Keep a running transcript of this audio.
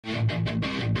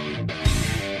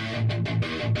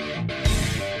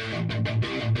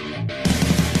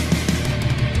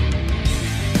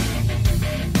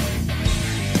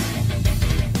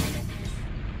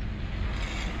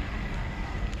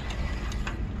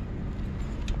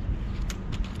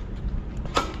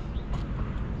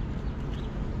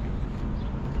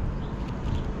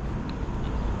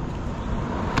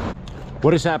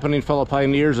What is happening, fellow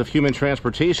pioneers of human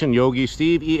transportation? Yogi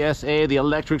Steve, ESA, the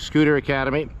Electric Scooter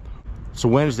Academy. It's a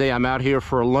Wednesday. I'm out here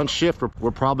for a lunch shift. We're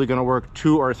probably going to work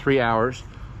 2 or 3 hours.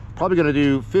 Probably going to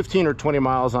do 15 or 20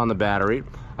 miles on the battery.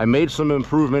 I made some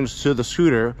improvements to the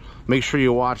scooter. Make sure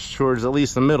you watch towards at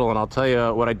least the middle, and I'll tell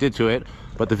you what I did to it.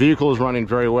 But the vehicle is running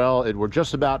very well. We're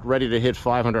just about ready to hit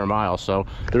 500 miles. So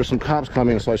there's some cops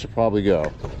coming, so I should probably go.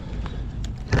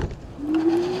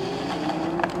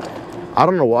 I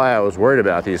don't know why I was worried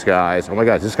about these guys. Oh my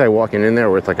God, is this guy walking in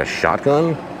there with like a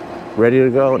shotgun ready to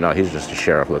go? No, he's just a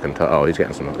sheriff looking to, oh, he's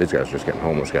getting some, these guys are just getting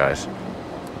homeless guys.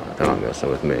 They're not messing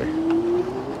with me. I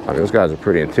mean, those guys are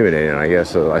pretty intimidating, I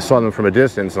guess. I saw them from a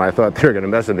distance and I thought they were gonna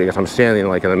mess with me because I'm standing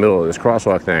like in the middle of this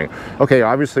crosswalk thing. Okay,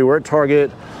 obviously we're at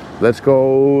Target. Let's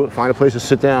go find a place to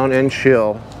sit down and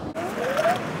chill.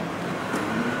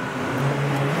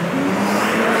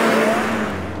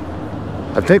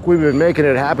 I think we've been making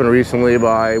it happen recently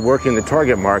by working the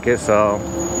Target market, so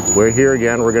we're here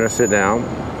again. We're gonna sit down.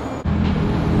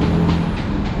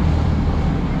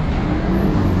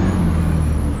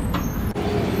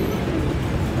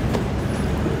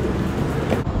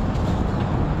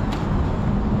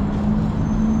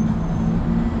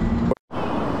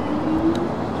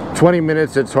 "20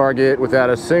 minutes at Target without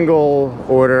a single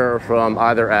order from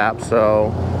either app,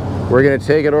 so we're gonna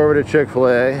take it over to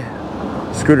Chick-fil-A.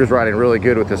 Scooter's riding really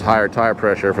good with this higher tire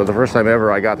pressure. For the first time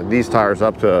ever, I got these tires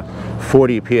up to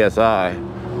 40 PSI.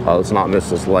 Let's not miss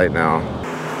this light now.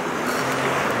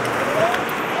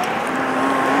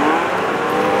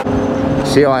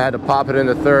 See how I had to pop it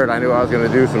into third? I knew I was gonna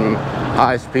do some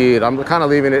high speed. I'm kind of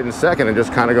leaving it in second and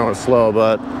just kind of going slow,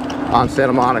 but on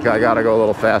Santa Monica, I gotta go a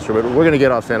little faster, but we're gonna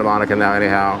get off Santa Monica now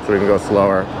anyhow, so we can go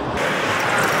slower.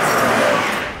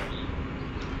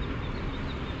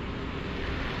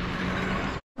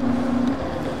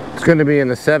 It's going to be in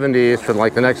the 70s for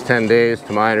like the next 10 days,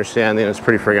 to my understanding. It's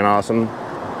pretty friggin' awesome.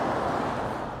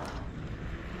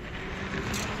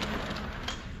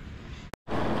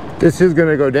 This is going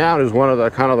to go down as one of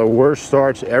the kind of the worst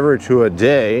starts ever to a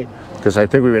day, because I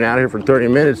think we've been out here for 30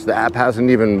 minutes. The app hasn't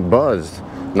even buzzed.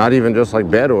 Not even just like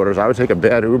bed orders. I would take a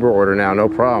bed Uber order now, no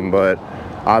problem, but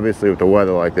obviously with the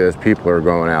weather like this, people are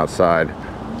going outside,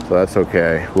 so that's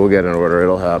okay. We'll get an order,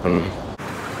 it'll happen.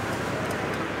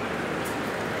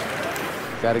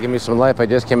 Gotta give me some life. I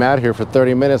just came out here for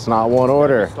 30 minutes, not one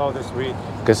order. It's slow this week.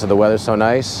 Because the weather's so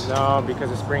nice? No,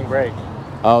 because of spring break.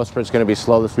 Oh, it's gonna be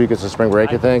slow this week. It's a spring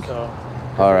break, you think? So.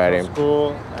 Alrighty.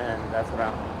 School, and that's what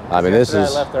I mean, this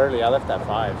is... I left early. I left at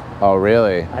 5. Oh,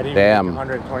 really? I didn't Damn.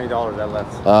 make $120 I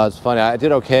left. It's funny. I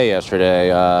did okay yesterday,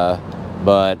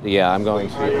 but yeah, I'm going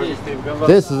to...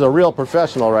 This is a real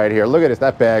professional right here. Look at this.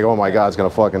 That bag, oh my God, it's gonna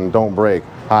fucking don't break.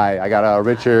 Hi, I got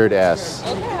Richard S.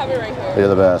 Okay, I have it right here. You're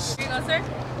the best. Here you go, sir.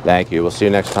 Thank you. We'll see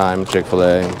you next time,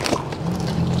 Chick-fil-A.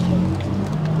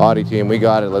 Audi team, we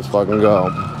got it. Let's fucking go.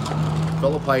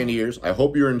 Fellow pioneers, I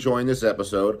hope you're enjoying this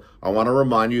episode. I want to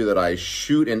remind you that I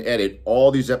shoot and edit all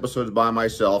these episodes by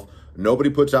myself. Nobody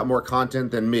puts out more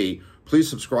content than me. Please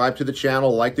subscribe to the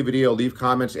channel, like the video, leave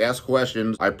comments, ask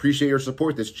questions. I appreciate your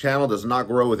support. This channel does not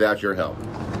grow without your help.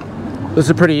 This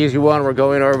is a pretty easy one. We're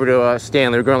going over to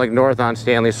Stanley. We're going like north on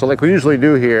Stanley. So like we usually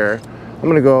do here, I'm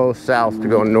gonna go south to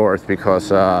go north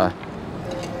because I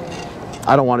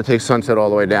don't want to take Sunset all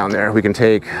the way down there. We can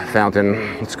take Fountain.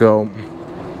 Let's go.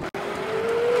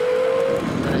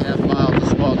 1.5 miles to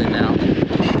Spalding now.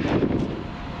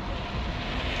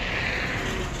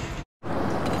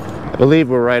 I believe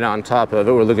we're right on top of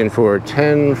it. We're looking for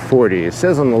 1040. It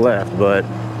says on the left, but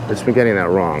it's been getting that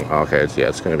wrong. Okay,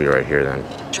 it's gonna be right here then.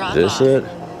 Is this it?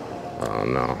 Oh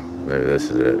no, maybe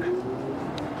this is it.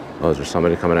 Oh, is there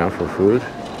somebody coming out for food?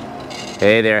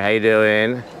 Hey there, how you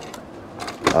doing?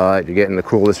 You're getting the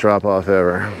coolest drop-off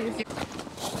ever.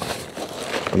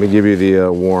 Let me give you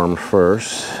the warm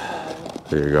first.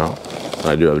 There you go.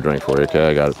 I do have a drink for you, okay?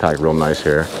 I got it packed real nice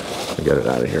here. I'll get it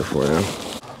out of here for you.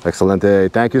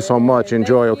 Excelente. Thank you so much.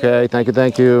 Enjoy, okay? Thank you,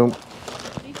 thank you.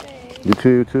 You too,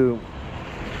 you too.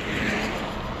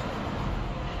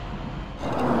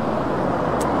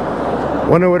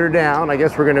 One order down. I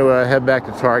guess we're going to head back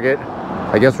to Target.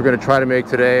 I guess we're going to try to make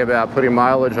today about putting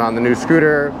mileage on the new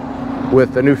scooter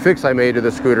with the new fix I made to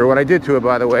the scooter. What I did to it,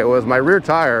 by the way, was my rear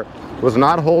tire was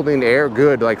not holding air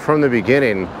good like from the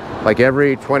beginning. like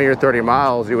every 20 or 30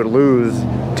 miles, you would lose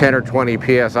 10 or 20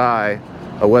 PSI,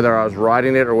 whether I was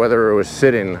riding it or whether it was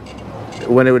sitting.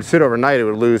 When it would sit overnight, it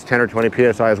would lose 10 or 20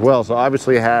 PSI as well. So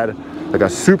obviously it had like a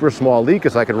super small leak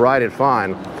because I could ride it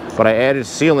fine, but I added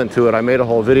sealant to it. I made a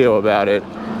whole video about it.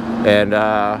 And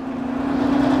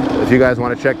if you guys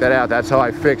want to check that out, that's how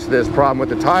I fixed this problem with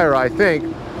the tire, I think.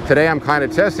 Today I'm kind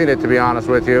of testing it, to be honest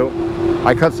with you.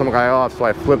 I cut some guy off, so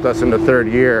I flipped us into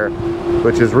third gear,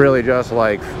 which is really just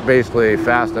like basically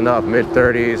fast enough,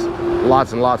 mid-30s,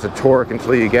 lots and lots of torque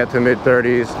until you get to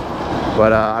mid-30s.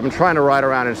 But I'm trying to ride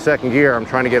around in second gear. I'm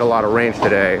trying to get a lot of range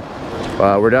today.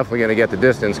 We're definitely going to get the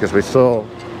distance because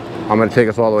I'm going to take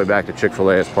us all the way back to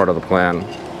Chick-fil-A as part of the plan.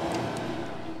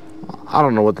 I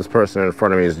don't know what this person in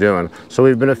front of me is doing. So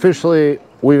we've officially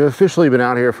been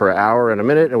out here for an hour and a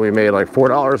minute, and we made like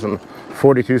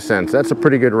 $4.42. That's a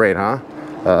pretty good rate, huh?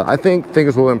 I think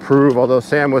things will improve, although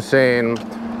Sam was saying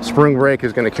spring break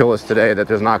is going to kill us today, that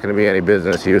there's not going to be any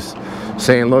business. He was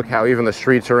saying, look how even the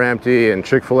streets are empty and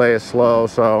Chick-fil-A is slow.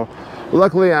 So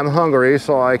luckily I'm hungry,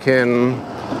 so I can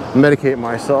medicate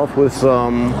myself with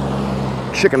some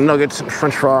chicken nuggets and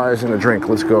french fries and a drink.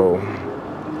 Let's go.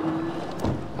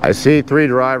 I see 3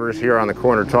 drivers here on the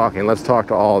corner talking. Let's talk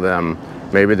to all of them.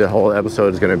 Maybe the whole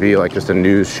episode is going to be like just a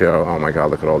news show. Oh my God,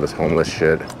 look at all this homeless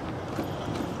shit.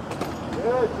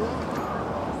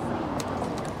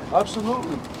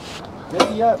 Absolutely. Get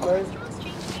the app, man.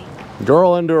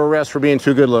 Girl under arrest for being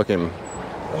too good looking.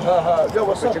 Yo,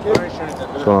 what's up, kid?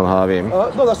 What's going on, Javi?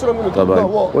 No, that's what I'm going to do. No,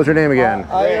 well, what's your name again?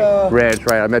 Red,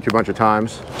 right. I met you a bunch of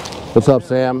times. What's up,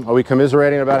 Sam? Are we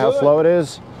commiserating about how slow it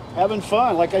is? Having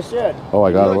fun, like I said. Oh,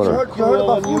 I got it. You heard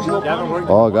about Fuji?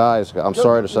 Oh, guys, I'm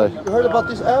sorry to say. You heard about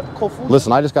this app called Fuji?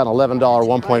 Listen, I just got an $11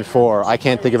 1.4. I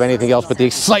can't think of anything else but the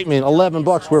excitement. 11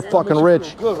 bucks, we're fucking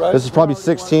rich. Good, right? This is probably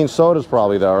 16 sodas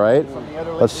probably though, right?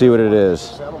 Let's see what it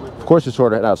is. Of course it's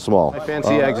ordered out small.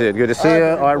 Fancy exit. Good to see you.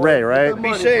 All right, Ray, right?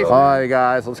 Be safe. All right,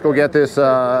 guys, let's go get this,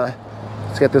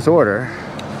 let's get this order.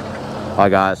 All right,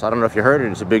 guys, I don't know if you heard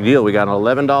it. It's a big deal. We got an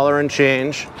 $11 and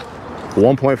change.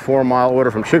 1.4 mile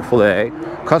order from Chick-fil-A.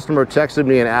 Customer texted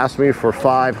me and asked me for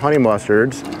 5 honey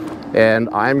mustards, and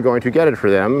I'm going to get it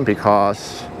for them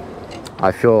because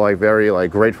I feel like very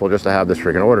grateful just to have this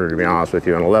freaking order, to be honest with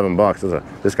you. And 11 bucks is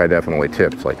this guy definitely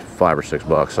tipped like 5 or 6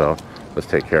 bucks, so let's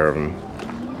take care of him.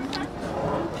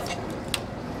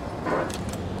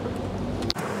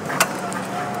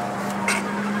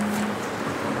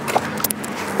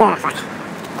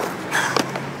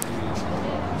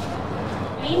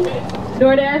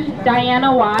 Doordash,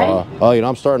 Diana Y. Oh, you know,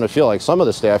 I'm starting to feel like some of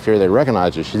the staff here, they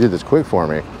recognize you. She did this quick for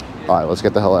me. All right, let's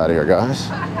get the hell out of here, guys.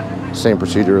 Same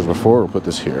procedure as before. We'll put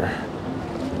this here.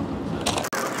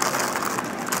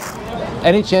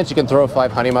 Any chance you can throw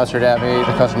 5 honey mustard at me?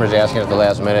 The customer's asking at the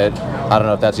last minute. I don't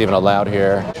know if that's even allowed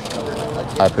here.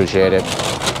 I appreciate it.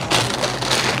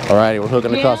 All righty, we're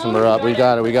hooking the customer up. We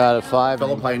got it, 5.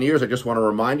 Fellow pioneers, I just want to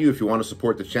remind you, if you want to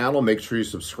support the channel, make sure you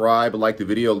subscribe, like the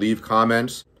video, leave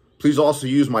comments. Please also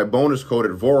use my bonus code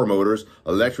at Voromotors,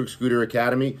 Electric Scooter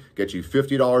Academy. Get you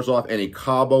 $50 off any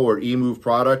KAABO or EMOVE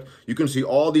product. You can see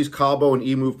all these KAABO and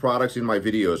EMOVE products in my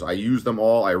videos. I use them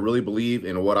all. I really believe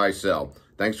in what I sell.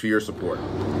 Thanks for your support.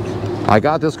 I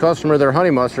got this customer their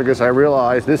honey mustard because I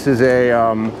realized this is a,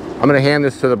 I'm going to hand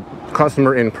this to the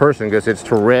customer in person because it's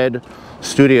to Red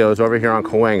Studios over here on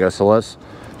Cahuenga. So let's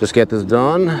just get this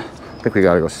done. I think we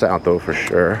got to go south though for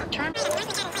sure. All right,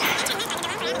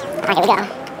 here we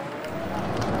go.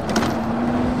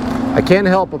 I can't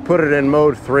help but put it in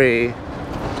mode 3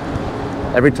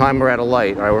 every time we're at a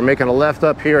light. All right, we're making a left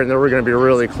up here and then we're going to be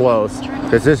really close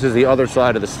because this is the other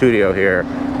side of the studio here.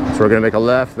 So we're going to make a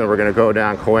left and then we're going to go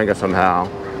down Cahuenga somehow.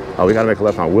 Oh, we got to make a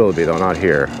left on Willoughby though, not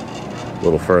here. A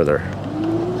little further.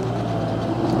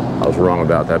 I was wrong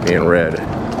about that being red.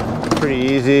 Pretty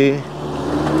easy.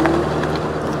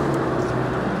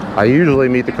 I usually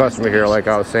meet the customer here like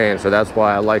I was saying, so that's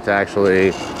why I like to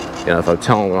actually, you know, if I'm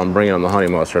telling them I'm bringing them the honey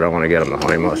mustard, I want to get them the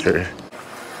honey mustard.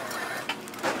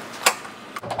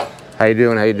 How you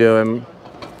doing? How you doing?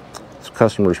 This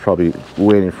customer's probably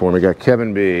waiting for me. Got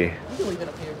Kevin B.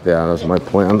 Yeah, that's my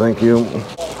plan. Thank you.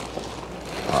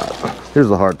 Here's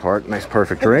the hard part. Nice,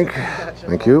 perfect drink.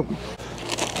 Thank you.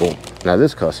 Cool. Now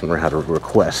this customer had a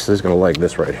request. He's gonna like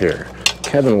this right here.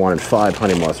 Kevin wanted 5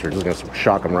 honey mustards. He's gonna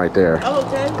shock him right there. Oh,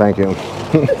 okay. Thank you.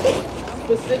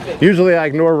 Specific. Usually I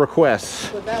ignore requests,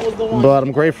 But that was the one. but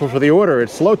I'm grateful for the order.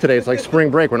 It's slow today. It's like spring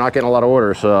break. We're not getting a lot of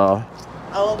orders, so.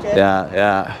 Oh, okay.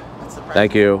 Yeah.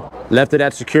 Thank you. Left it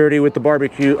at security with the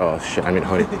barbecue. Oh shit, I mean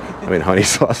honey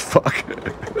sauce, fuck.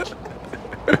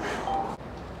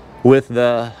 With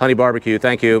the honey barbecue,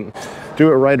 thank you.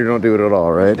 do it right or don't do it at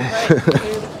all, right?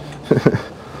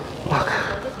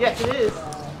 Yes, it is.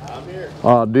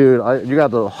 Oh, dude, you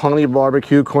got the honey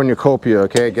barbecue cornucopia,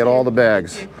 okay? Get all the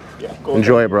bags.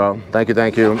 Enjoy it, bro. Thank you,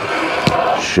 thank you.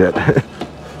 Shit.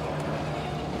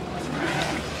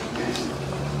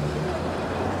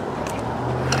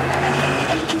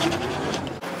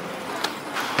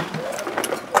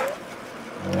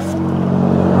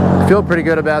 Feel pretty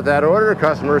good about that order.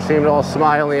 Customer seemed all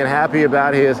smiley and happy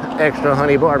about his extra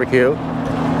honey barbecue.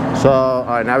 So, all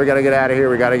right, now we got to get out of here.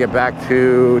 We got to get back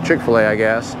to Chick-fil-A, I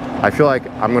guess. I feel like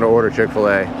I'm going to order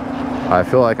Chick-fil-A. I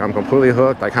feel like I'm completely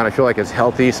hooked. I kind of feel like it's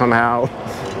healthy somehow.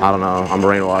 I don't know. I'm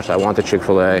brainwashed. I want the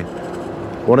Chick-fil-A.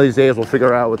 One of these days we'll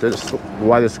figure out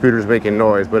why the scooter's making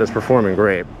noise, but it's performing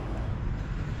great.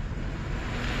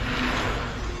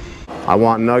 I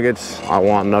want nuggets. I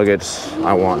want nuggets.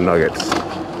 I want nuggets.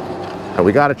 And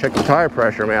we got to check the tire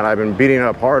pressure, man. I've been beating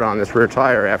up hard on this rear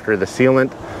tire after the sealant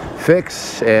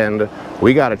fix, and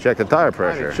we got to check the tire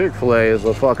pressure. Chick-fil-A is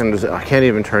a fucking, I can't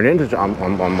even turn into,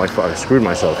 I'm like, I screwed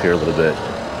myself here a little bit.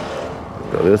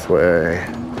 Go this way.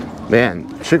 Man,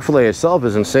 Chick-fil-A itself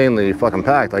is insanely fucking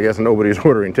packed. I guess nobody's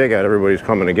ordering takeout, everybody's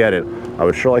coming to get it. I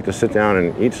would sure like to sit down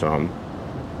and eat some.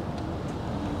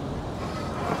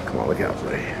 Oh, come on, look out,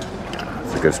 buddy.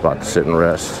 It's a good spot to sit and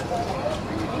rest.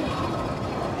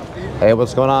 Hey,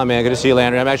 what's going on, man? Good to see you,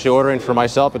 Landry. I'm actually ordering for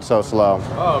myself. It's so slow.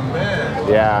 Oh, man.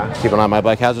 Yeah, keep an eye on my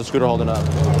bike. How's the scooter holding up?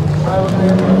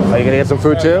 Are you gonna get some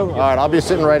food too? All right, I'll be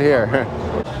sitting right here.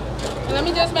 Let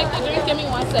me just make the drink. Give me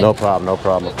 1 second. No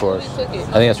problem, of course. I think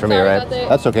that's for me, right?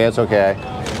 That's okay, that's okay.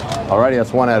 Alrighty,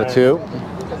 that's 1 out of 2.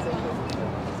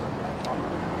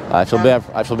 I feel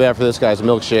bad for this guy's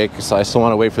milkshake, so I still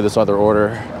want to wait for this other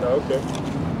order. Okay.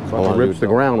 It rips the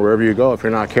ground wherever you go if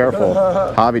you're not careful.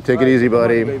 Javi, take it easy,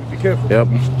 buddy. Be careful. Yep.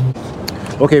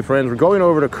 Okay, friends, we're going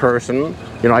over to Curson.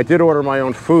 You know, I did order my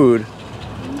own food,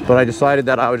 but I decided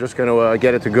that I was just going to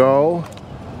get it to go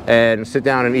and sit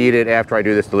down and eat it after I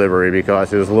do this delivery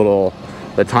because it was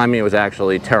the timing was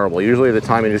actually terrible. Usually the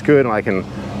timing is good and I can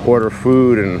order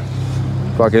food and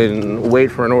fucking wait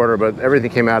for an order, but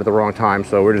everything came out at the wrong time,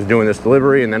 so we're just doing this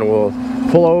delivery and then we'll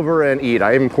pull over and eat.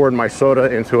 I even poured my soda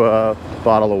into a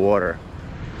bottle of water.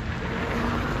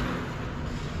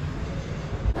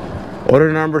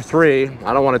 Order number 3.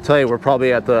 I don't want to tell you, we're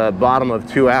probably at the bottom of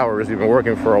 2 hours. We've been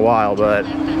working for a while, but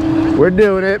we're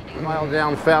doing it. Mile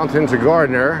down Fountain to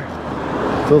Gardner.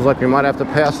 Feels like we might have to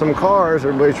pass some cars.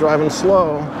 Everybody's driving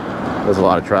slow. There's a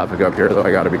lot of traffic up here, though.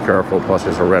 I got to be careful. Plus,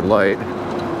 there's a red light.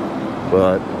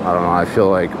 But I don't know. I feel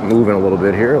like moving a little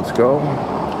bit here. Let's go.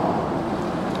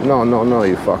 No,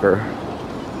 you fucker.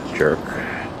 Jerk.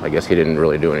 I guess he didn't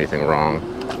really do anything wrong.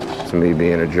 It's me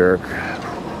being a jerk.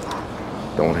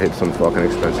 Don't hit some fucking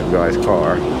expensive guy's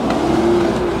car.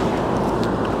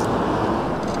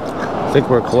 I think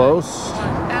we're close.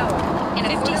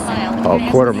 Oh,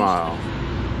 quarter mile.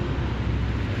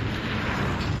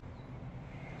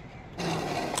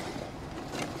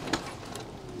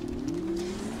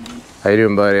 How you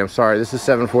doing, buddy? I'm sorry, this is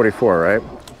 744, right?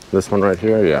 This one right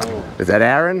here, yeah. Is that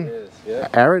Aaron? It is, yeah.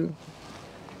 Aaron?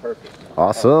 Perfect.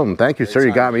 Awesome. Thank you, sir.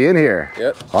 You got me in here.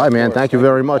 Yep. All right, man. Thank you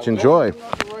very much. Enjoy.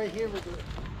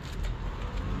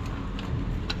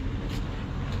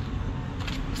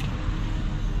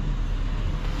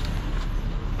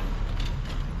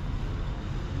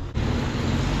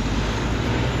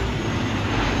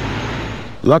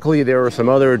 Luckily, there was some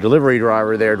other delivery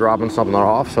driver there dropping something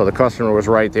off, so the customer was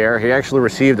right there. He actually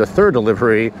received a third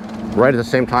delivery right at the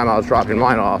same time I was dropping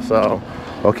mine off, so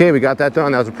okay, we got that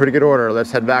done. That was a pretty good order.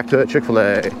 Let's head back to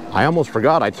Chick-fil-A. I almost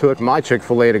forgot I took my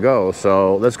Chick-fil-A to go,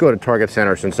 so let's go to Target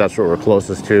Center since that's what we're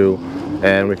closest to,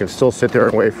 and we can still sit there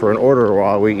and wait for an order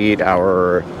while we eat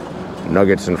our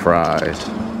nuggets and fries.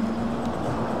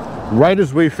 Right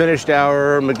as we finished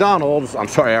our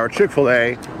our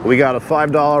Chick-fil-A, we got a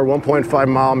 $5 1.5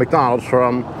 mile McDonald's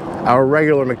from our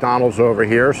regular McDonald's over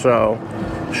here, so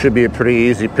should be a pretty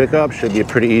easy pickup, should be a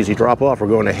pretty easy drop off. We're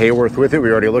going to Hayworth with it, we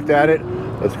already looked at it.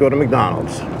 Let's go to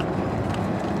McDonald's.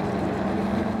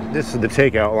 This is the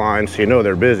takeout line, so you know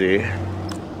they're busy.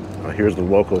 Here's the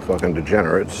local fucking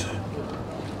degenerates.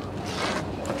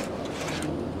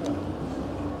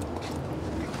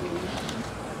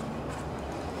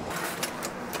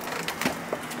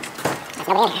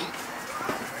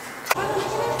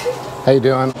 How you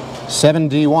doing?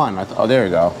 7D1. Oh, there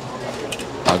you go.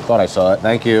 I thought I saw it.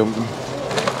 Thank you.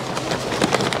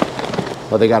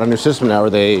 Well, they got a new system now where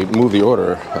they move the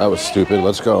order. That was stupid.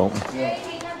 Let's go.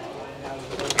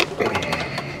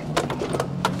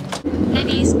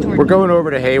 We're going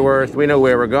over to Hayworth. We know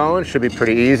where we're going. Should be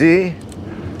pretty easy.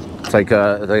 It's like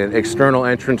an external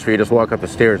entrance where you just walk up the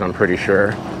stairs, I'm pretty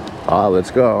sure.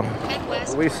 Let's go.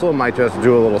 We still might just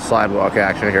do a little sidewalk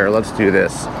action here. Let's do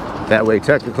this. That way,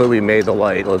 technically, we made the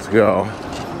light. Let's go.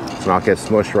 Let's not get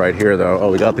smushed right here, though.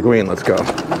 Oh, we got the green. Let's go.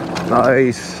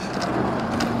 Nice.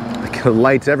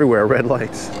 Lights everywhere, red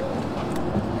lights.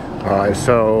 All right,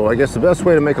 so I guess the best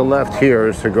way to make a left here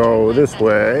is to go this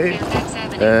way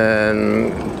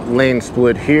and lane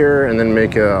split here and then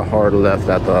make a hard left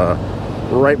at the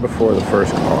right before the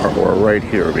first car, or right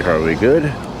here would be probably good.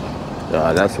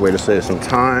 That's the way to save some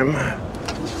time.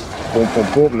 Boom,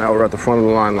 boom, boom. Now we're at the front of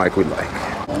the line like we'd like.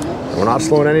 We're not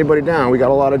slowing anybody down. We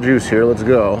got a lot of juice here. Let's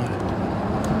go.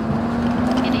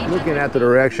 Looking at the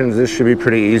directions, this should be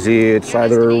pretty easy. It's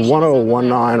either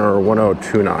 1019 or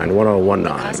 1029.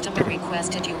 1019.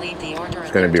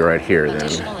 It's going to be right here then.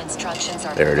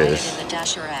 There it is.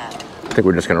 I think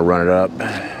we're just going to run it up.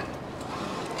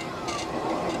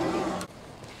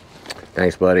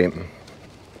 Thanks, buddy.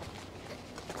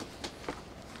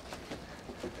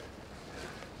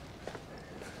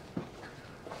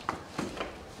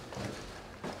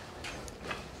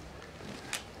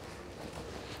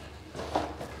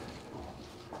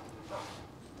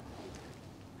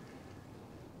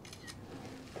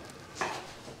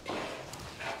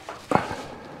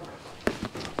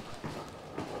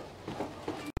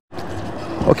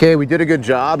 Okay, we did a good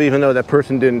job, even though that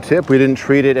person didn't tip. We didn't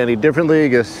treat it any differently. I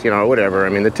guess, you know, whatever. I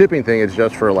mean, the tipping thing is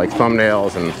just for like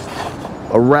thumbnails and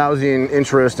arousing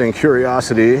interest and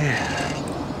curiosity.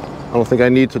 I don't think I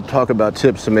need to talk about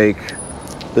tips to make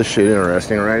this shit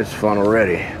interesting, right? It's fun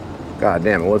already. God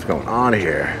damn it, what's going on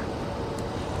here?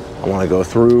 I want to go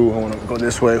through. I want to go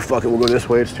this way. Fuck it, we'll go this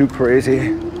way. It's too crazy.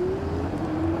 And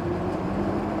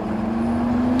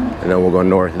then we'll go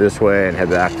north this way and head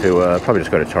back to, probably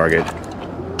just go to Target.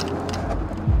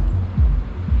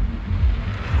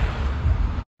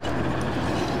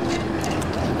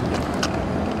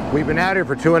 We've been out here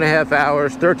for 2.5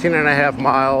 hours, 13.5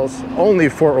 miles, only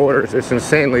 4 orders. It's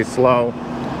insanely slow.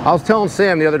 I was telling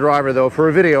Sam, the other driver, though, for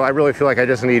a video, I really feel like I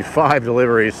just need 5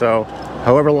 deliveries. So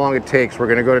however long it takes, we're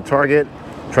gonna go to Target,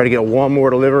 try to get 1 more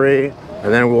delivery,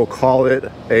 and then we'll call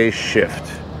it a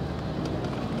shift.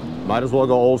 Might as well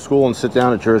go old school and sit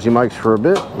down at Jersey Mike's for a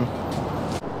bit.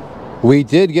 We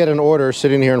did get an order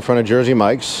sitting here in front of Jersey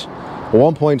Mike's,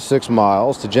 1.6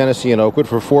 miles to Genesee and Oakwood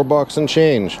for $4 and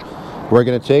change. We're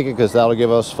gonna take it because that'll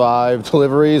give us 5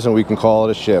 deliveries and we can call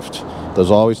it a shift. There's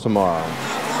always tomorrow.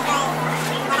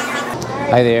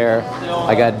 Hi there,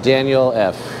 I got Daniel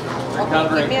F.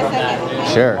 Give me a second.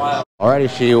 Sure. Alrighty,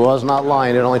 she was not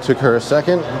lying. It only took her a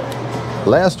second.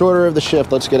 Last order of the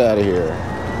shift, let's get out of here.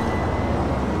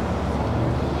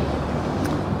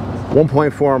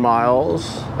 1.4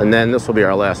 miles, and then this will be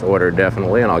our last order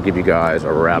definitely, and I'll give you guys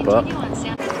a wrap up.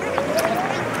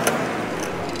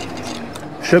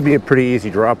 Should be a pretty easy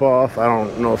drop off. I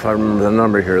don't know if I remember the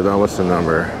number here though. What's the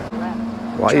number?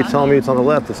 Why are you telling me it's on the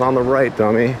left? It's on the right,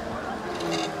 dummy.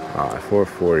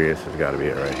 440, this has got to be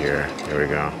it right here. Here we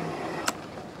go.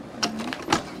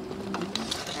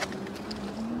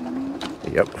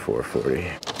 Yep,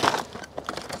 440.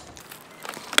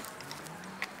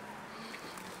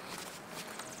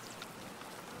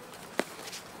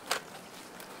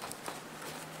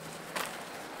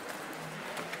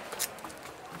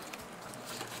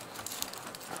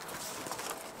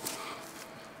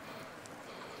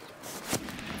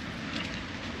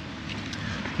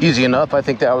 Easy enough. I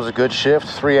think that was a good shift.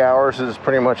 3 hours is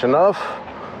pretty much enough.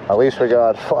 At least we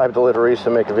got 5 deliveries to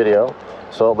make a video.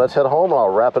 So let's head home and I'll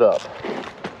wrap it up.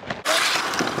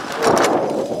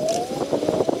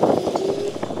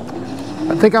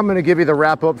 I think I'm going to give you the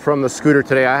wrap up from the scooter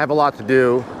today. I have a lot to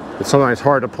do. It's sometimes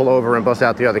hard to pull over and bust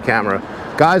out the other camera.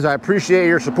 Guys, I appreciate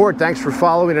your support. Thanks for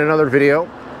following another video.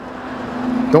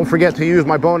 Don't forget to use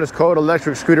my bonus code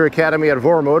Electric Scooter Academy at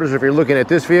Voromotors if you're looking at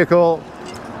this vehicle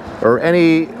or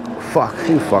any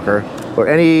or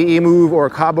any EMOVE or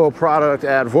KAABO product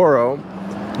at Voro.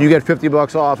 You get 50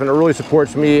 bucks off, and it really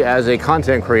supports me as a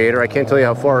content creator. I can't tell you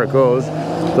how far it goes.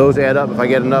 Those add up if I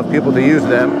get enough people to use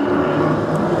them.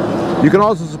 You can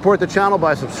also support the channel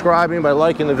by subscribing, by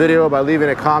liking the video, by leaving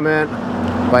a comment,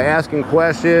 by asking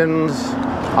questions.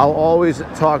 I'll always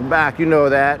talk back, you know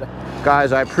that.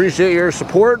 Guys, I appreciate your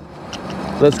support.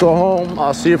 Let's go home.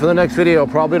 I'll see you for the next video,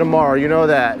 probably tomorrow, you know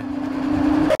that.